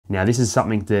Now this is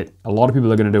something that a lot of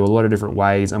people are going to do a lot of different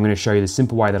ways. I'm going to show you the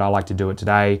simple way that I like to do it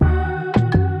today.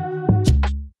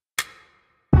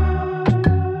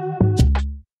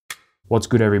 What's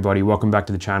good everybody, welcome back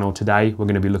to the channel. Today we're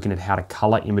going to be looking at how to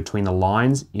color in between the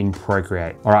lines in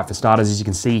Procreate. All right, for starters, as you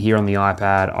can see here on the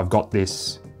iPad, I've got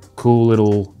this cool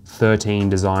little 13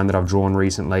 design that I've drawn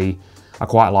recently. I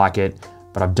quite like it,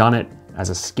 but I've done it as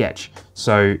a sketch.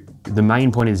 So the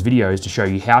main point of this video is to show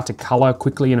you how to color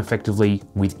quickly and effectively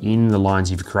within the lines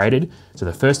you've created. So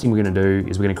the first thing we're going to do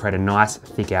is we're going to create a nice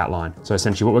thick outline. So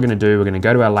essentially what we're going to do, we're going to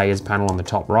go to our layers panel on the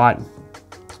top right.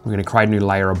 We're going to create a new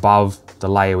layer above the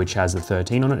layer which has the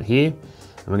 13 on it here.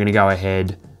 And we're going to go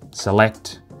ahead,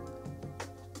 select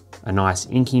a nice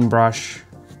inking brush,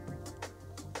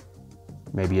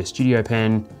 maybe a studio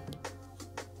pen,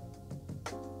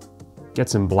 get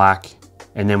some black,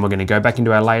 and then we're going to go back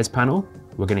into our layers panel.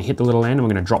 We're going to hit the little end and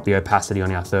we're going to drop the opacity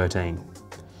on our 13.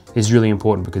 This is really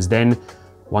important because then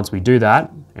once we do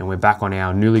that and we're back on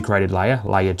our newly created layer,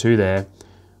 layer 2 there,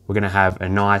 we're going to have a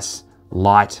nice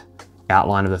light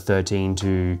outline of the 13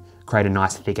 to create a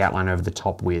nice thick outline over the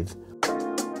top with.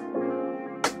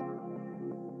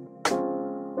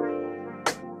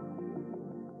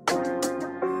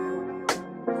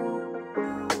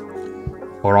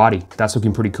 Alrighty, that's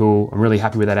looking pretty cool. I'm really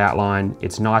happy with that outline.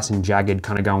 It's nice and jagged,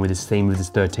 kind of going with this theme of this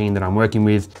 13 that I'm working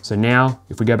with. So now,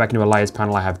 if we go back into our layers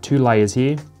panel, I have two layers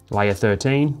here. Layer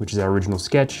 13, which is our original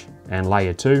sketch, and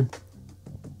layer 2.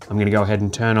 I'm gonna go ahead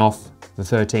and turn off the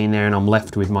 13 there and I'm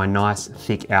left with my nice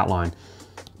thick outline.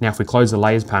 Now, if we close the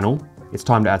layers panel, it's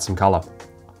time to add some color.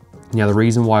 Now, the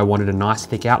reason why I wanted a nice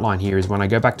thick outline here is when I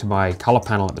go back to my color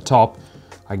panel at the top,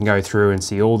 I can go through and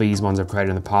see all these ones I've created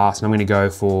in the past, and I'm gonna go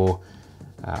for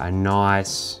a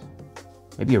nice,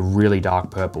 maybe a really dark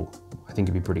purple. I think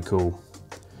it'd be pretty cool.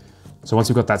 So once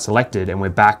we've got that selected and we're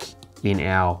back in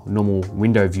our normal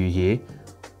window view here,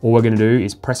 all we're gonna do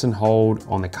is press and hold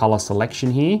on the color selection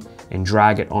here and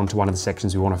drag it onto one of the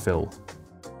sections we wanna fill.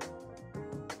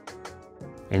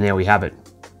 And there we have it.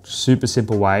 Super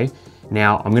simple way.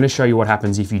 Now, I'm gonna show you what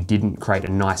happens if you didn't create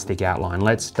a nice thick outline.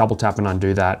 Let's double tap and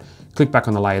undo that. Click back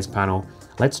on the layers panel.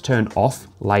 Let's turn off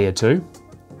layer 2.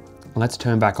 Let's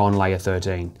turn back on layer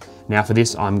 13. Now for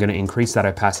this, I'm gonna increase that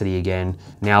opacity again.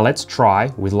 Now let's try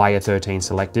with layer 13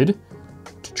 selected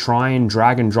to try and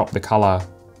drag and drop the color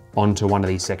onto one of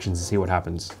these sections and see what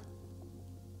happens.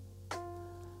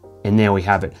 And there we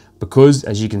have it. Because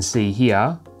as you can see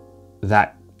here,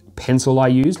 that pencil I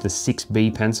used, the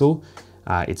 6B pencil,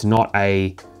 it's not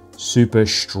a super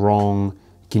strong,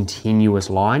 continuous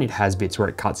line. It has bits where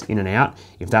it cuts in and out.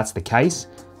 If that's the case,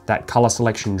 that color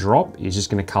selection drop is just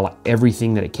gonna color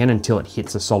everything that it can until it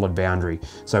hits a solid boundary.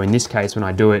 So in this case, when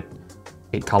I do it,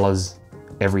 it colors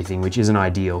everything, which isn't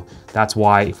ideal. That's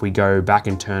why if we go back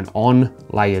and turn on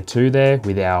layer 2 there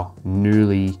with our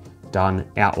newly done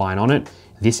outline on it,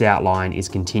 this outline is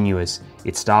continuous.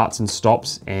 It starts and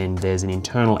stops and there's an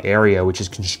internal area which is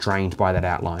constrained by that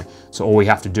outline. So all we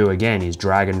have to do again is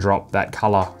drag and drop that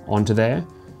color onto there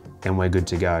and we're good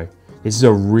to go. This is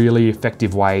a really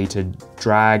effective way to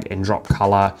drag and drop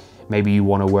color. Maybe you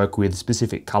want to work with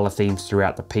specific color themes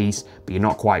throughout the piece, but you're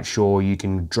not quite sure. You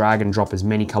can drag and drop as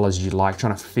many colors as you'd like,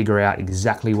 trying to figure out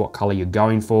exactly what color you're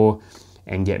going for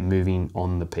and get moving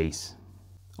on the piece.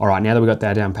 All right, now that we've got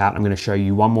that down pat, I'm going to show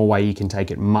you one more way you can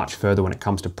take it much further when it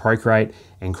comes to Procreate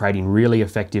and creating really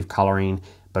effective coloring,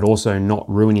 but also not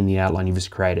ruining the outline you've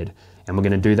just created. And we're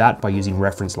going to do that by using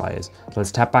reference layers. So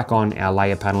let's tap back on our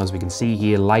layer panel. As we can see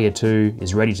here, layer 2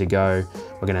 is ready to go.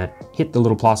 We're going to hit the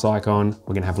little plus icon.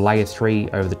 We're going to have layer 3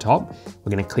 over the top.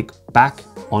 We're going to click back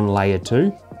on layer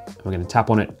 2. We're going to tap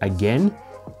on it again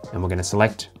and we're going to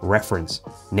select reference.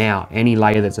 Now, any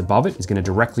layer that's above it is going to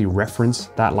directly reference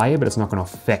that layer, but it's not going to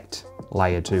affect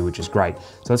layer 2, which is great.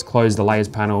 So let's close the layers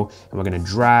panel and we're going to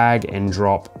drag and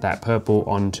drop that purple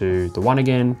onto the 1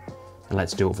 again. And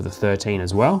let's do it for the 13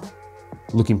 as well.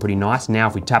 Looking pretty nice. Now,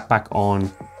 if we tap back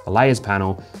on the layers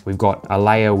panel, we've got a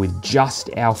layer with just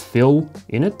our fill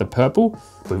in it, the purple.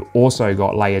 We've also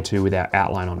got layer 2 with our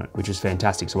outline on it, which is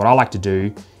fantastic. So what I like to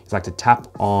do is I like to tap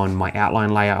on my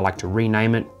outline layer. I like to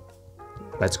rename it.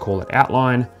 Let's call it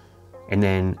outline. And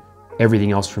then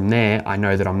everything else from there, I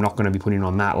know that I'm not going to be putting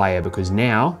on that layer because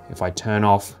now if I turn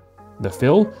off the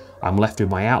fill, I'm left with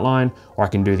my outline, or I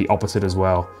can do the opposite as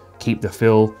well. Keep the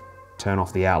fill, turn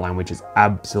off the outline, which is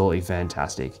absolutely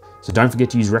fantastic. So don't forget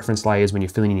to use reference layers when you're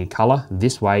filling in your color.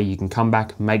 This way you can come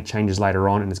back, make changes later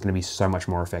on, and it's going to be so much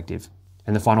more effective.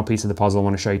 And the final piece of the puzzle I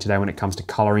want to show you today when it comes to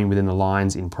coloring within the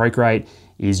lines in Procreate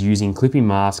is using clipping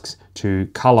masks to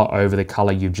color over the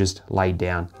color you've just laid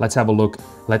down. Let's have a look.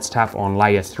 Let's tap on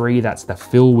layer 3. That's the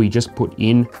fill we just put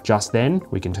in just then.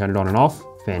 We can turn it on and off.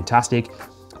 Fantastic.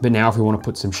 But now if we want to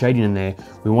put some shading in there,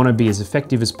 we want to be as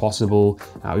effective as possible.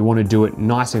 We want to do it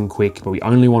nice and quick, but we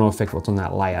only want to affect what's on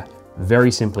that layer.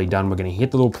 Very simply done. We're going to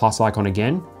hit the little plus icon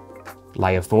again,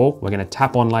 layer 4. We're going to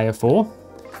tap on layer 4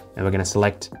 and we're going to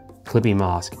select clipping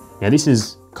mask. Now this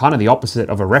is kind of the opposite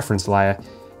of a reference layer.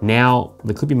 Now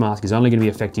the clipping mask is only going to be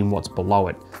affecting what's below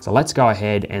it. So let's go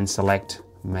ahead and select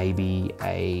maybe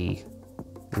a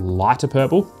lighter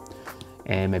purple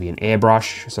and maybe an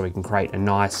airbrush so we can create a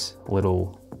nice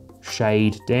little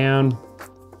shade down,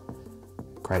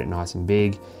 create it nice and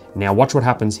big. Now watch what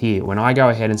happens here. When I go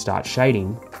ahead and start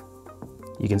shading,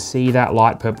 you can see that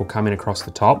light purple coming across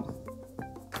the top.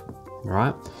 All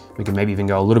right, we can maybe even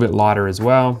go a little bit lighter as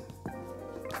well.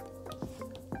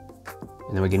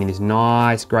 And then we're getting this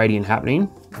nice gradient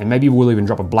happening. And maybe we'll even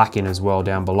drop a black in as well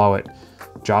down below it,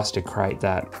 just to create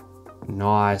that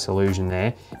nice illusion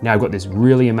there. Now I've got this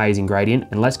really amazing gradient,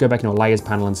 and let's go back into a layers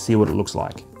panel and see what it looks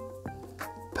like.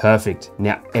 Perfect.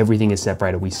 Now everything is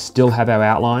separated. We still have our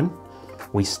outline,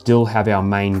 we still have our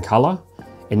main color,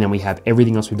 and then we have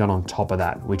everything else we've done on top of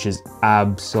that, which is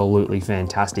absolutely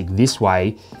fantastic. This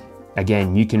way,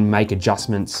 again, you can make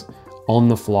adjustments on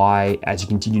the fly as you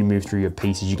continue to move through your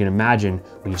pieces. You can imagine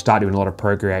when you start doing a lot of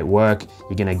Procreate work,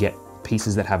 you're gonna get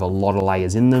pieces that have a lot of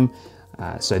layers in them.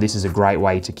 So this is a great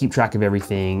way to keep track of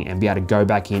everything and be able to go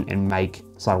back in and make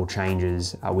subtle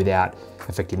changes without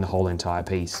affecting the whole entire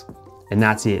piece. And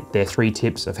that's it. They're 3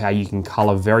 tips of how you can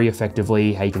color very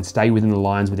effectively, how you can stay within the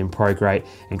lines within Procreate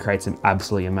and create some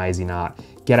absolutely amazing art.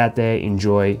 Get out there,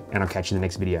 enjoy, and I'll catch you in the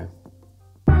next video.